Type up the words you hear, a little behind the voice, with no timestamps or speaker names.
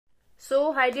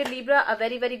So, hi dear Libra, a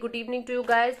very good evening to you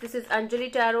guys. This is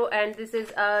Anjali Tarot and this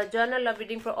is a journal of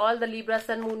reading for all the Libra,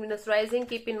 Sun, Moon, Venus, Rising.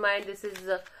 Keep in mind this is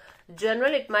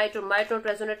general. It might or might not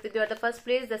resonate with you at the first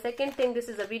place. The second thing, this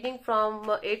is a reading from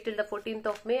 8th till the 14th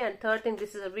of May. And third thing,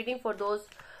 this is a reading for those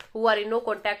who are in no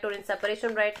contact or in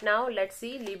separation right now. Let's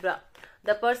see, Libra.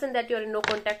 The person that you are in no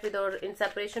contact with or in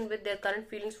separation with, their current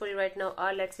feelings for you right now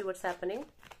are, let's see what's happening.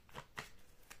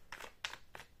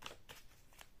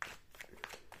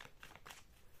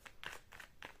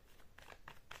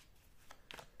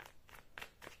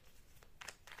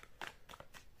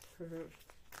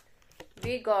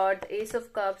 We got the Ace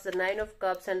of Cups, the Nine of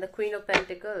Cups, and the Queen of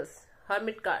Pentacles,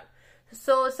 Hermit card.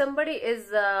 So somebody is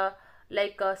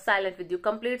silent with you,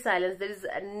 complete silence. There is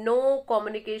no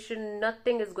communication,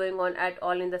 nothing is going on at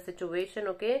all in the situation.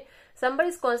 Okay, somebody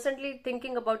is constantly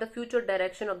thinking about the future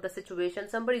direction of the situation.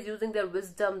 Somebody is using their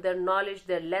wisdom, their knowledge,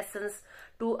 their lessons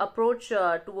to approach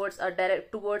towards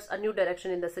a new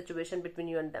direction in the situation between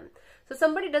you and them. So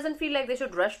somebody doesn't feel like they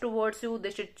should rush towards you,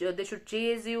 they should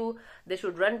chase you, they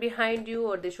should run behind you,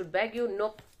 or they should beg you.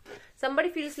 Nope. Somebody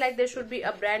feels like there should be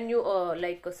a brand new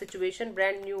a situation,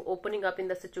 brand new opening up in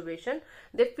the situation.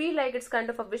 They feel like it's kind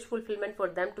of a wish fulfillment for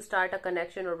them to start a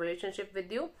connection or relationship with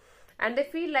you, and they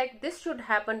feel like this should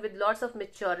happen with lots of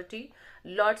maturity,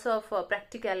 lots of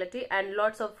practicality, and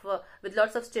with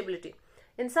lots of stability.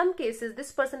 In some cases,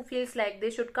 this person feels like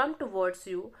they should come towards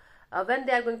you when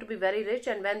they are going to be very rich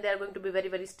and when they are going to be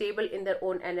very stable in their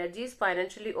own energies,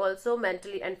 financially also,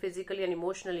 mentally and physically and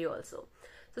emotionally also.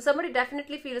 So somebody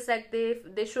definitely feels like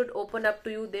they should open up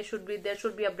to you. There should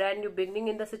be a brand new beginning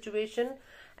in the situation,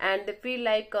 and they feel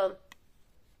like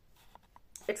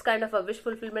it's kind of a wish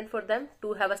fulfillment for them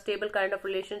to have a stable kind of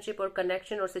relationship or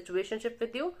connection or situationship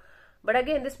with you. But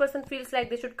again, this person feels like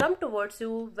they should come towards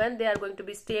you when they are going to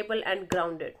be stable and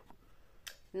grounded,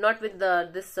 not with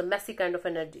this messy kind of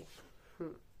energy.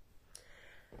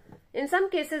 In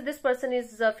some cases, this person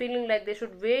is feeling like they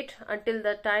should wait until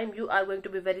the time you are going to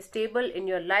be very stable in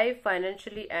your life,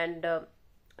 financially and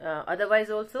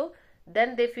otherwise also.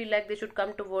 Then they feel like they should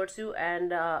come towards you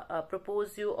and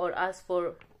propose you or ask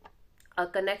for a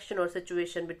connection or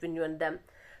situation between you and them.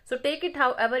 So take it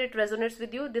however it resonates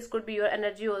with you. This could be your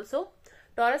energy also.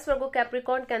 Taurus, Virgo,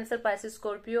 Capricorn, Cancer, Pisces,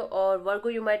 Scorpio, or Virgo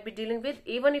you might be dealing with.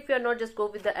 Even if you are not, just go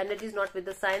with the energies, not with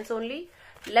the signs only.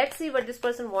 Let's see what this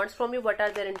person wants from you. What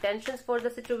are their intentions for the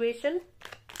situation?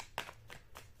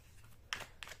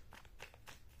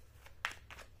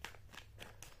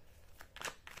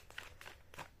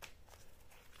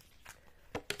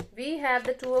 We have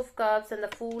the Two of Cups and the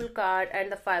Fool card and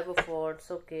the Five of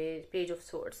Swords. Okay, Page of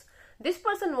Swords. This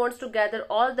person wants to gather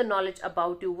all the knowledge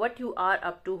about you, what you are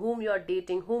up to, whom you are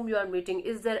dating, whom you are meeting,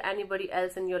 is there anybody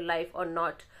else in your life or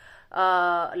not,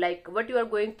 like what you are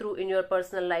going through in your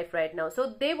personal life right now.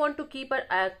 So they want to keep an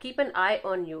eye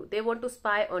on you, they want to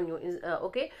spy on you,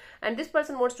 okay, and this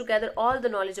person wants to gather all the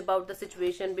knowledge about the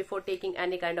situation before taking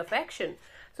any kind of action.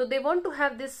 So they want to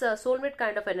have this soulmate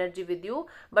kind of energy with you,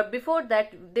 but before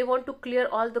that they want to clear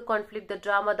all the conflict, the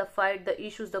drama, the fight, the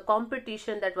issues, the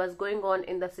competition that was going on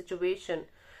in the situation.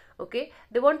 Okay,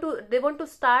 they want to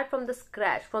start from the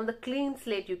scratch, from the clean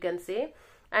slate, you can say.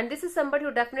 And this is somebody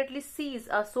who definitely sees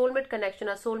a soulmate connection,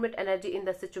 a soulmate energy in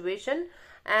the situation,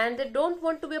 and they don't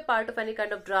want to be a part of any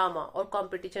kind of drama or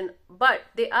competition, but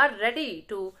they are ready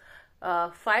to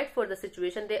fight for the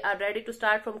situation. They are ready to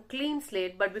start from clean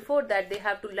slate, but before that they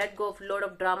have to let go of a lot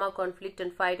of drama, conflict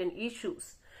and fight and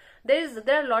issues. There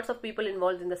are lots of people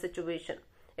involved in the situation.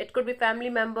 It could be family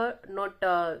member not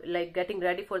like getting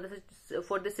ready for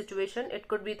this situation. It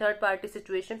could be third party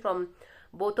situation from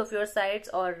both of your sides,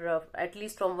 or at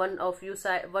least from one of your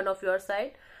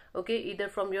side. Okay, either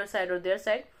from your side or their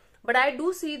side. But I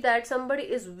do see that somebody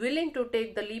is willing to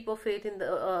take the leap of faith in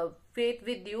the faith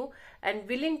with you, and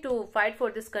willing to fight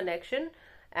for this connection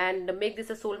and make this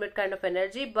a soulmate kind of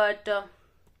energy. But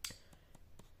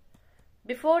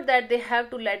before that they have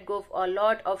to let go of a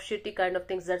lot of shitty kind of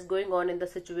things that's going on in the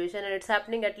situation, and it's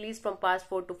happening at least from past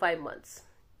 4 to 5 months.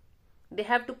 They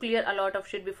have to clear a lot of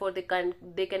shit before they can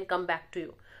come back to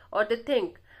you, or they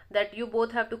think that you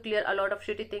both have to clear a lot of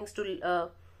shitty things to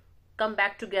come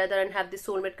back together and have this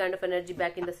soulmate kind of energy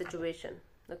back in the situation.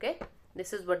 Okay,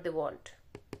 this is what they want.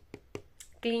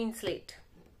 Clean slate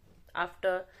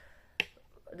after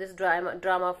this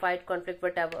drama, fight, conflict,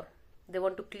 whatever. They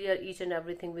want to clear each and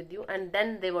everything with you, and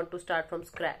then they want to start from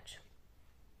scratch.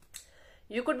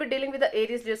 You could be dealing with the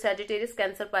Aries, Leo, Sagittarius,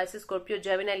 Cancer, Pisces, Scorpio,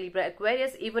 Gemini, Libra,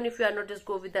 Aquarius. Even if you are not, just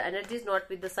go with the energies, not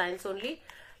with the signs only.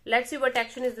 Let's see what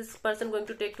action is this person going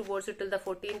to take towards you till the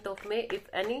 14th of May, if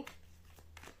any.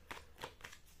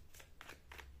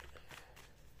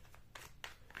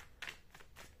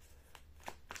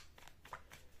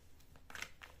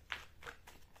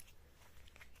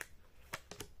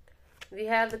 We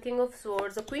have the King of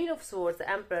Swords, the Queen of Swords, the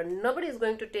Emperor. Nobody is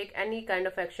going to take any kind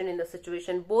of action in the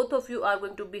situation. Both of you are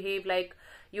going to behave like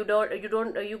you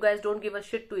guys don't give a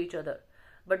shit to each other,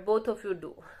 but both of you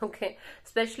do. Okay,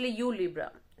 especially you,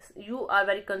 Libra. You are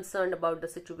very concerned about the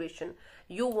situation.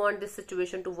 You want this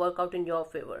situation to work out in your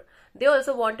favor. They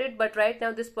also want it, but right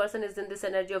now this person is in this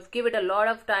energy of give it a lot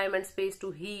of time and space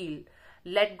to heal.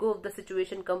 Let go of the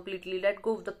situation completely. Let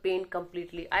go of the pain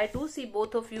completely. I do see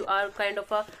both of you are kind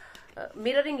of a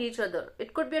mirroring each other.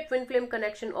 It could be a twin flame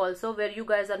connection also, where you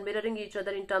guys are mirroring each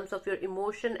other in terms of your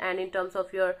emotion and in terms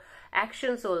of your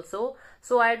actions also.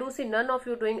 So I do see none of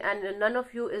you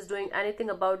is doing anything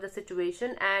about the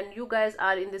situation, and you guys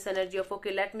are in this energy of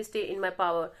okay, let me stay in my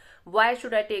power. Why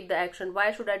should I take the action?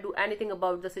 Why should I do anything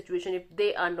about the situation if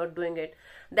they are not doing it?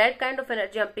 That kind of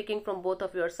energy I'm picking from both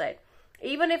of your side.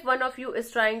 Even if one of you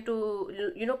is trying to,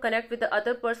 connect with the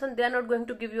other person, they are not going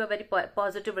to give you a very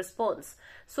positive response.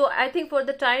 So I think for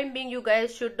the time being, you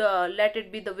guys should let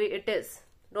it be the way it is.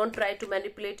 Don't try to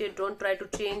manipulate it. Don't try to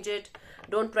change it.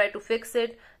 Don't try to fix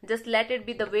it. Just let it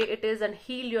be the way it is and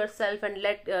heal yourself, and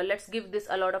let's give this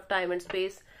a lot of time and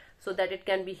space so that it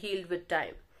can be healed with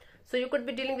time. So you could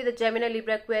be dealing with a Gemini,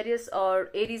 Libra, Aquarius, or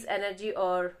Aries energy,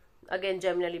 or again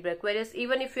Gemini, Libra, Aquarius.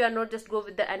 Even if you are not, just go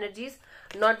with the energies,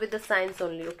 not with the signs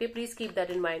only. Okay, please keep that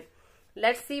in mind.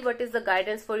 Let's see what is the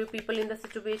guidance for you people in the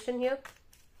situation here.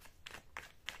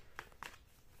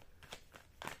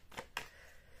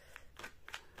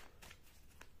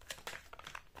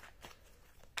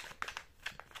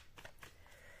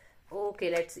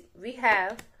 Okay, let's see. We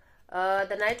have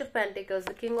the Knight of Pentacles,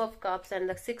 the King of Cups, and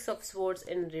the Six of Swords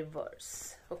in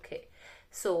reverse. Okay,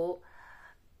 so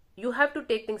you have to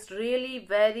take things really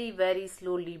very, very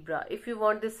slow, Libra, if you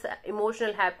want this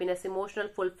emotional happiness, emotional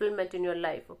fulfillment in your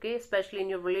life, okay, especially in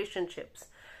your relationships.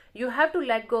 You have to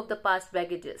let go of the past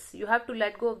baggages. You have to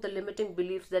let go of the limiting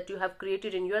beliefs that you have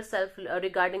created in yourself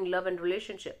regarding love and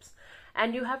relationships.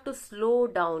 And you have to slow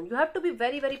down. You have to be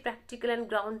very, very practical and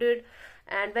grounded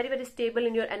and very, very stable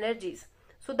in your energies.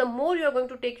 So the more you are going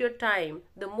to take your time,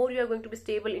 the more you are going to be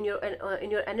stable in your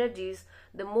energies,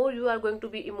 the more you are going to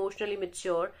be emotionally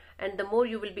mature, and the more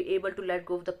you will be able to let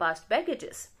go of the past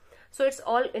baggages. So it's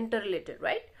all interrelated,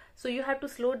 right? So you have to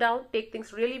slow down, take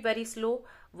things really very slow,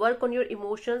 work on your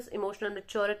emotions, emotional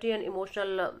maturity, and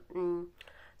emotional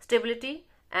stability,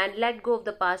 and let go of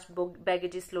the past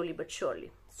baggages slowly but surely.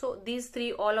 So these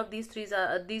three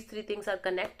things are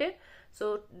connected.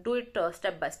 So do it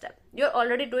step by step. You're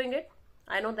already doing it.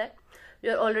 I know that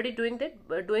you're already doing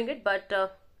it, but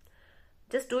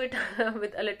just do it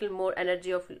with a little more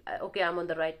energy of okay, I'm on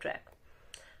the right track.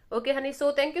 Okay, honey.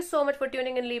 So thank you so much for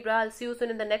tuning in, Libra. I'll see you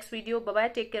soon in the next video. Bye bye.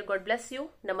 Take care. God bless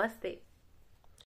you. Namaste.